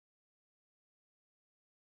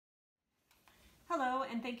Hello,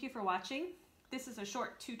 and thank you for watching. This is a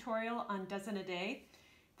short tutorial on Dozen a Day.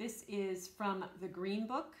 This is from the green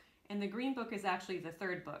book, and the green book is actually the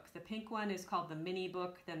third book. The pink one is called the mini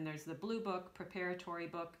book, then there's the blue book, preparatory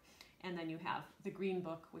book, and then you have the green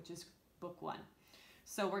book, which is book one.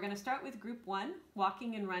 So we're going to start with group one,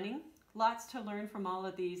 walking and running. Lots to learn from all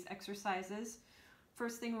of these exercises.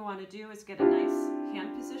 First thing we want to do is get a nice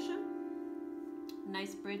hand position,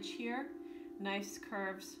 nice bridge here, nice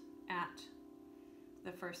curves at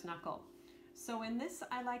the first knuckle. So in this,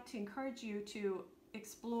 I like to encourage you to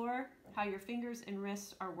explore how your fingers and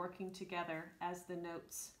wrists are working together as the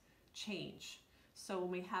notes change. So when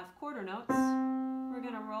we have quarter notes, we're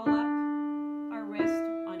going to roll up our wrist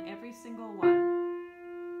on every single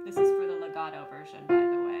one. This is for the legato version, by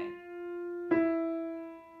the way.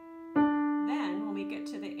 Then when we get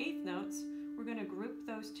to the eighth notes, we're going to group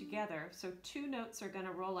those together. So two notes are going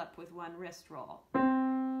to roll up with one wrist roll.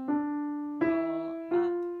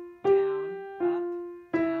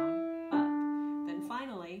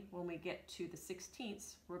 When we get to the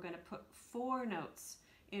 16ths, we're going to put four notes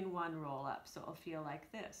in one roll up. So it'll feel like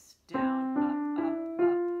this. Down, up, up,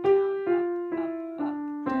 up, down, up, up,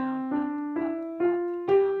 up, down, up, up,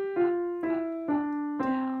 up, up,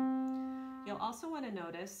 down. You'll also want to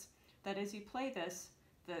notice that as you play this,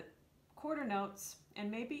 the quarter notes and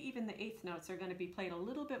maybe even the eighth notes are going to be played a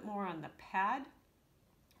little bit more on the pad,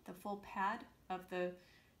 the full pad of the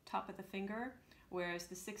top of the finger, whereas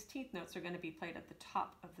the 16th notes are going to be played at the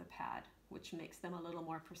top of the pad, which makes them a little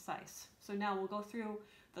more precise. So now we'll go through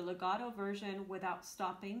the legato version without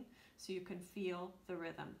stopping so you can feel the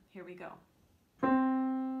rhythm. Here we go. Down,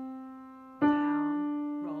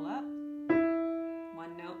 roll up.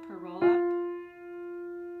 One note per roll up.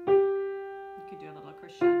 You could do a little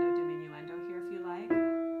crescendo diminuendo here if you like.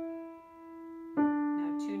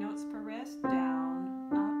 Now two notes per wrist. Down,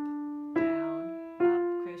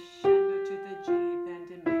 up, crescendo.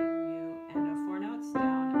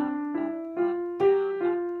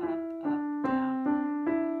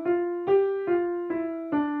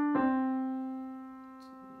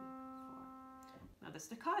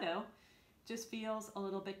 Staccato just feels a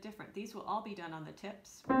little bit different. These will all be done on the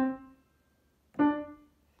tips.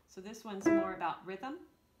 So this one's more about rhythm.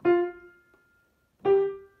 1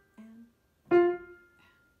 and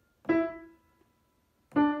 2.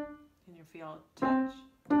 And you feel touch,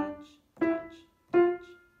 touch, touch, touch,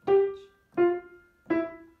 touch.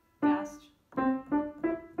 Fast,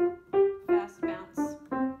 fast bounce. 2,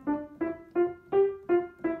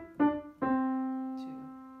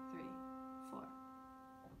 3, 4.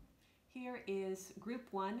 Here is group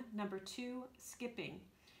one, number 2, skipping.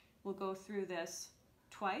 We'll go through this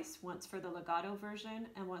twice, once for the legato version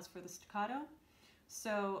and once for the staccato.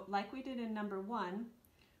 So like we did in number 1,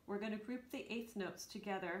 we're going to group the eighth notes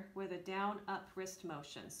together with a down-up wrist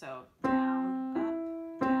motion. So down,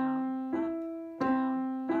 up, down, up,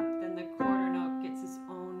 down, up. Then the quarter note gets its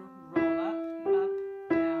own roll up,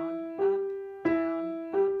 down, up, down,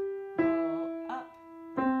 up, roll up.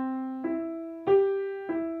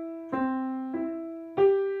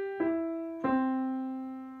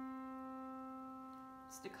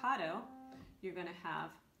 Staccato, you're going to have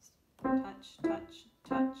touch, touch,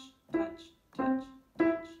 touch, touch, touch,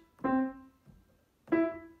 touch.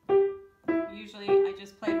 Usually I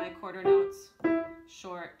just play my quarter notes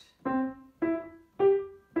short. It's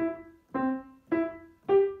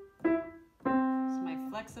my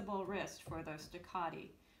flexible wrist for the staccati.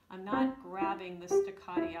 I'm not grabbing the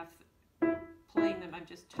staccati off, playing them, I'm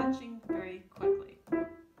just touching very quickly,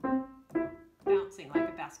 bouncing like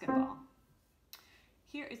a basketball.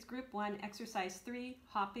 Here is group 1, exercise 3,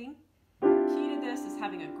 hopping. Key to this is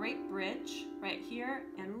having a great bridge right here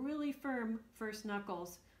and really firm first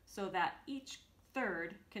knuckles so that each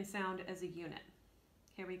third can sound as a unit.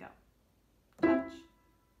 Here we go. Touch,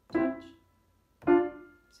 touch.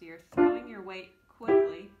 So you're throwing your weight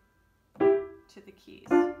quickly to the keys.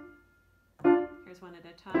 Here's one at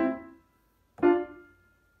a time.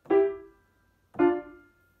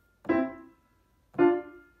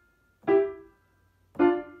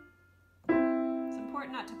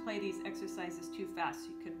 Not to play these exercises too fast.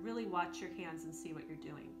 You can really watch your hands and see what you're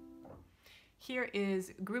doing. Here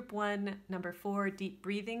is group 1, number 4, deep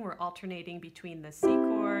breathing. We're alternating between the C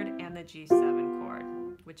chord and the G7 chord,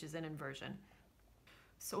 which is an inversion.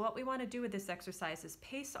 So what we want to do with this exercise is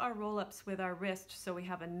pace our roll-ups with our wrist so we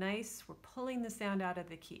have a nice, we're pulling the sound out of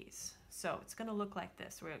the keys. So it's going to look like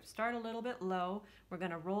this. We're going to start a little bit low. We're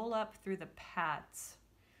going to roll up through the pads,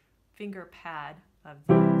 finger pad of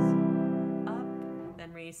these.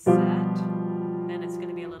 Then reset, then it's going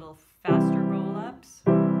to be a little faster roll-ups,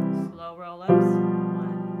 slow roll-ups,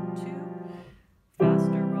 1, 2,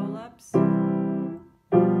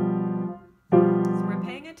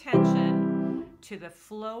 to the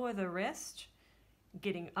flow of the wrist,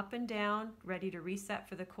 getting up and down, ready to reset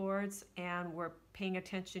for the chords, and we're paying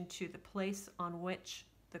attention to the place on which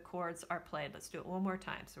the chords are played. Let's do it one more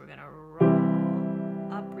time. So we're going to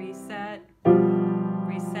roll, up, reset,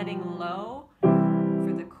 resetting low.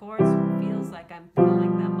 For the chords, it feels like I'm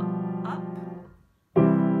pulling them up.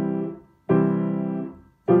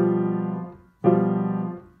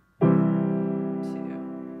 2,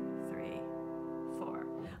 3, 4.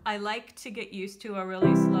 I like to get used to a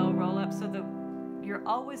really slow roll up so that you're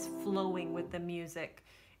always flowing with the music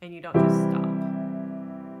and you don't just stop.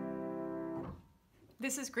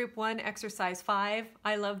 This is group 1, exercise 5.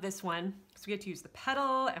 I love this one because we get to use the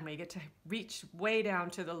pedal and we get to reach way down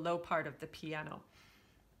to the low part of the piano.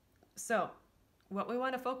 So what we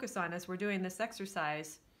want to focus on as we're doing this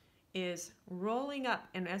exercise is rolling up,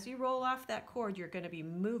 and as you roll off that chord, you're going to be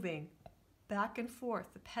moving back and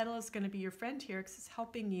forth. The pedal is going to be your friend here because it's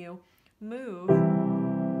helping you move.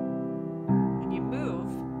 And you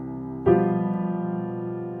move.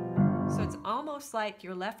 So it's almost like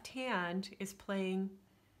your left hand is playing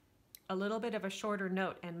a little bit of a shorter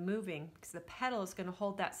note and moving because the pedal is going to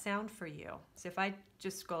hold that sound for you. So if I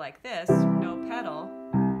just go like this, no pedal,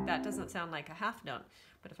 that doesn't sound like a half note.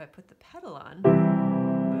 But if I put the pedal on,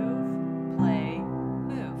 move, play,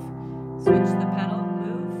 move. Switch the pedal,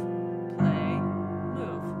 move, play,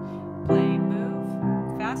 move. Play, move.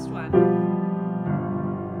 Fast one.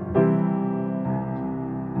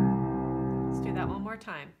 Let's do that one more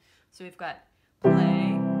time. So we've got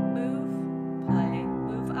play, move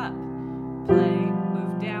up. Play,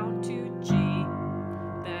 move down to G.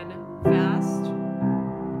 Then fast,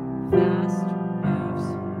 fast moves.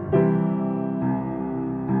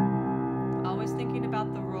 Always thinking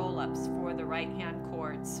about the roll-ups for the right hand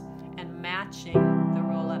chords and matching the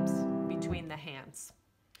roll-ups between the hands.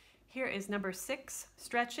 Here is number 6,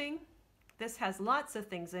 stretching. This has lots of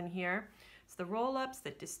things in here. It's the roll-ups,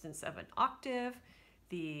 the distance of an octave,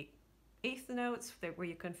 the eighth notes where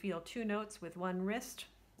you can feel 2 notes with one wrist,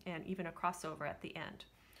 and even a crossover at the end.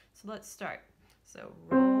 So let's start. So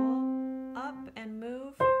roll up and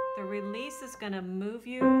move. The release is going to move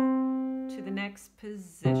you to the next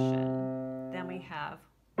position. Then we have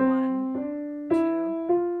 1, 2,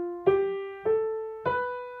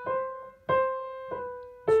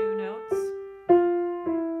 2 notes.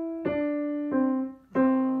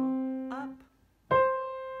 Roll up.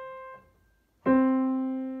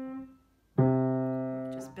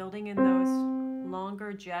 Just building in those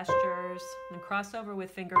longer gestures, and crossover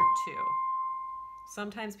with finger 2.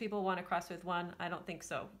 Sometimes people want to cross with 1. I don't think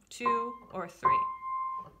so. 2 or 3.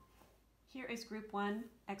 Here is group 1,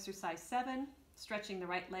 exercise 7, stretching the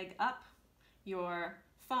right leg up. Your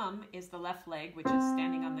thumb is the left leg, which is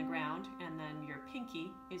standing on the ground, and then your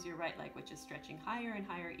pinky is your right leg, which is stretching higher and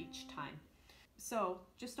higher each time. So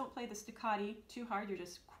just don't play the staccati too hard. You're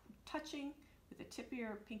just touching with the tip of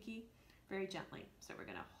your pinky very gently. So we're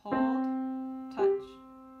going to hold, touch,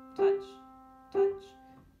 touch, touch.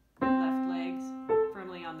 Left legs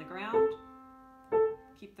firmly on the ground.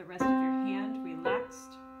 Keep the rest of your hand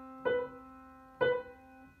relaxed.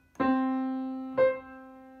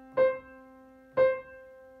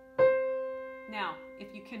 Now,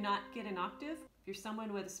 if you cannot get an octave, if you're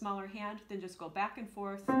someone with a smaller hand, then just go back and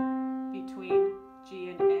forth between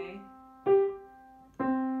G and A.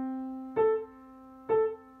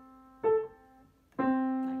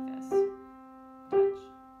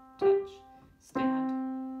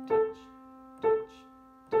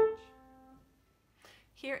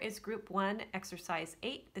 Here is group 1, exercise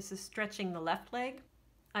 8. This is stretching the left leg.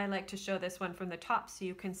 I like to show this one from the top so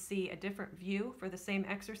you can see a different view for the same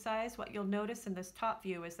exercise. What you'll notice in this top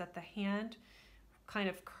view is that the hand kind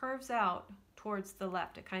of curves out towards the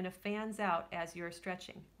left. It kind of fans out as you're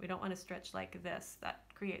stretching. We don't want to stretch like this. That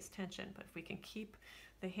creates tension. But if we can keep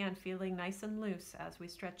the hand feeling nice and loose as we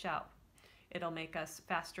stretch out, it'll make us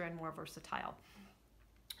faster and more versatile.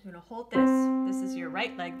 You're going to hold this. This is your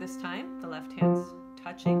right leg this time. The left hand's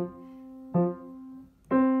touching.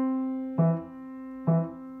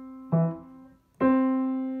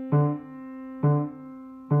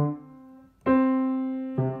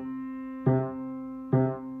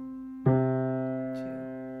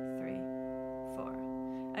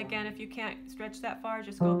 Again, if you can't stretch that far,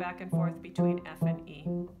 just go back and forth between F and E.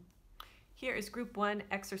 Here is group 1,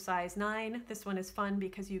 exercise 9. This one is fun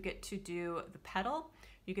because you get to do the pedal.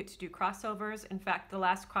 You get to do crossovers. In fact, the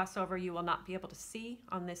last crossover you will not be able to see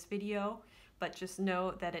on this video, but just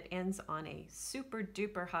know that it ends on a super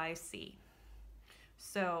duper high C.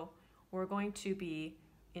 So we're going to be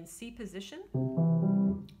in C position,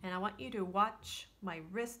 and I want you to watch my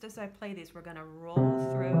wrist as I play these. We're going to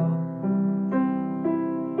roll through.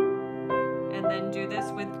 then do this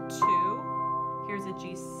with 2. Here's a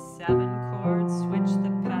G7 chord, switch the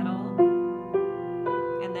pedal,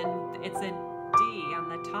 and then it's a D on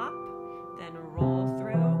the top, then roll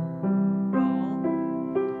through,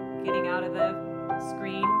 roll, getting out of the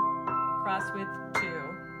screen, cross with 2.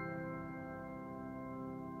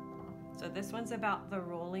 So this one's about the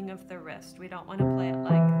rolling of the wrist. We don't want to play it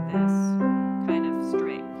like this, kind of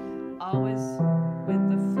straight, always with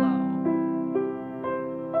the flow.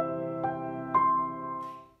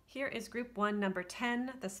 Here is group 1, number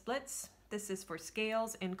 10, the splits. This is for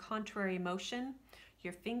scales in contrary motion.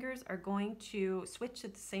 Your fingers are going to switch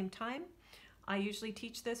at the same time. I usually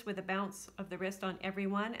teach this with a bounce of the wrist on every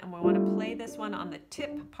one, and we want to play this one on the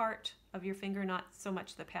tip part of your finger, not so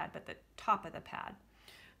much the pad, but the top of the pad.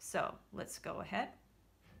 So let's go ahead.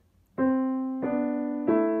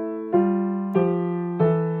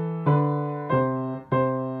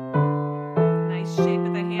 Nice shape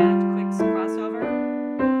of the hand, quick crossover.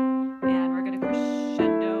 And we're going to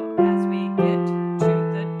crescendo as we get to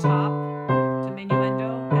the top, diminuendo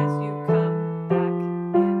as you come back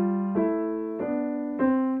in.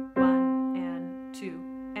 1 and 2.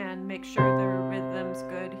 And make sure the rhythm's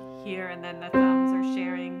good here, and then the thumbs are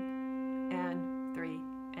sharing. And 3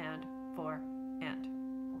 and 4 and.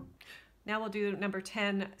 Now we'll do number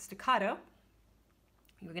 10, staccato.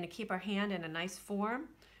 We're going to keep our hand in a nice form,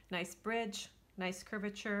 nice bridge, nice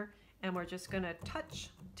curvature, and we're just going to touch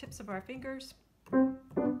tips of our fingers.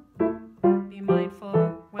 Be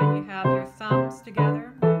mindful when you have your thumbs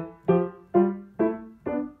together.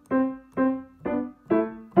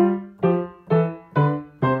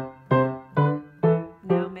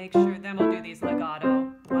 Now make sure, then we'll do these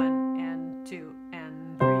legato. 1 and 2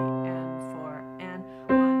 and 3 and 4 and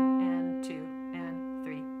 1 and 2 and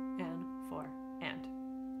 3 and 4 and.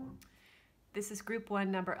 This is group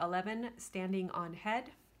 1, number 11, standing on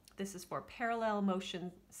head. This is for parallel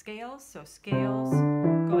motion scales, so scales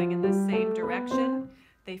going in the same direction.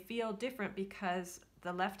 They feel different because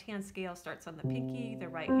the left hand scale starts on the pinky, the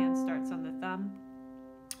right hand starts on the thumb.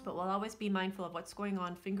 But we'll always be mindful of what's going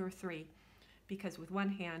on finger 3, because with one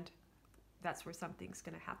hand, that's where something's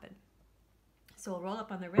going to happen. So we'll roll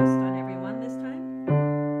up on the wrist on every one this time.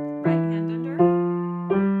 Right hand under.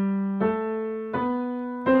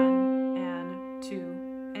 1 and 2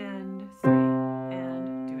 and 3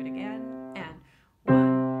 and do it again. And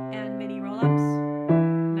 1 and mini roll-ups.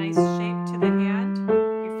 Nice shape to the hand.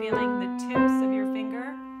 You're feeling the tips of your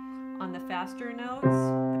finger on the faster notes,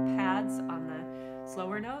 the pads on the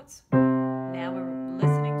slower notes. Now we're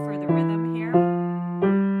listening for the rhythm here.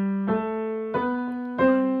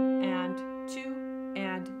 1 and 2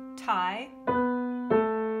 and tie.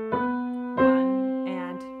 1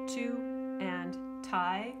 and 2 and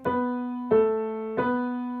tie.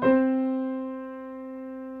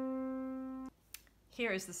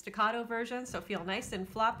 Here is the staccato version, so feel nice and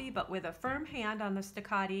floppy, but with a firm hand on the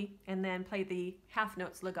staccati, and then play the half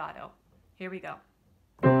notes legato. Here we go.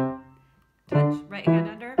 Touch, right hand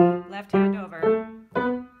under, left hand over.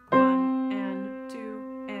 1 and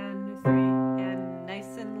 2 and 3 and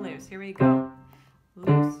nice and loose. Here we go.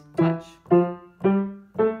 Loose, touch. And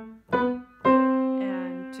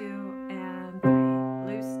 2 and 3.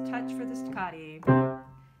 Loose, touch for the staccati.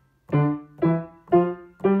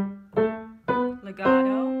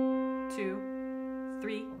 Legato, 2,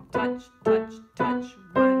 3, touch, touch, touch.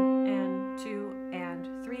 1 and 2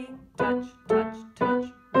 and 3, touch, touch,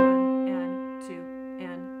 touch. 1 and 2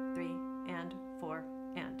 and 3 and 4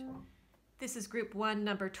 and. This is group 1,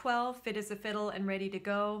 number 12, fit as a fiddle and ready to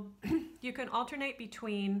go. You can alternate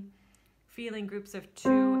between feeling groups of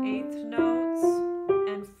 2/8 notes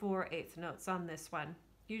and 4/8 notes on this one.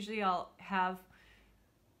 Usually I'll have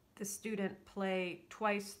the student play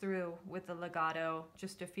twice through with the legato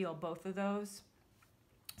just to feel both of those.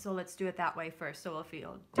 So let's do it that way first. So we'll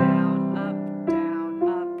feel down, up, down,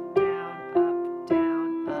 up, down, up,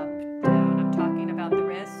 down, up, down. I'm talking about the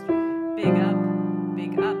wrist. Big up,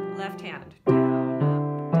 left hand. Down,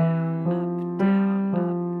 up, down, up, down,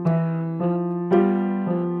 up, down, up,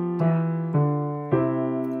 down, up,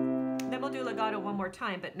 down. Then we'll do legato one more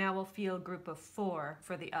time, but now we'll feel group of 4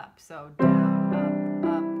 for the up. So down, up,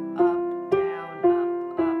 up, up, down,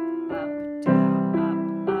 up, up,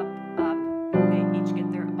 down, up, up. They each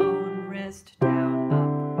get their own wrist. Down,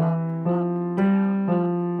 up,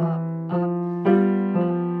 down, up,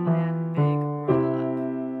 and big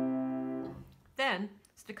roll up. Then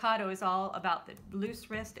staccato is all about the loose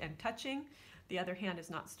wrist and touching. The other hand is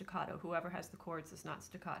not staccato. Whoever has the chords is not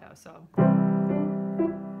staccato. So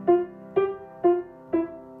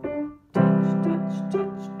touch, touch,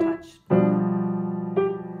 touch, touch.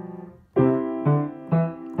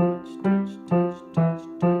 Touch, touch, touch.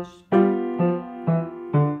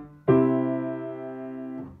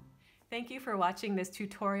 for watching this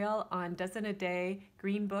tutorial on Dozen a Day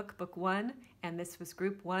Green Book, Book 1, and this was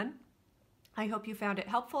Group 1. I hope you found it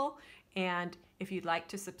helpful, and if you'd like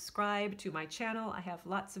to subscribe to my channel, I have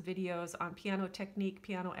lots of videos on piano technique,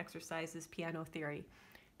 piano exercises, piano theory.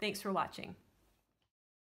 Thanks for watching.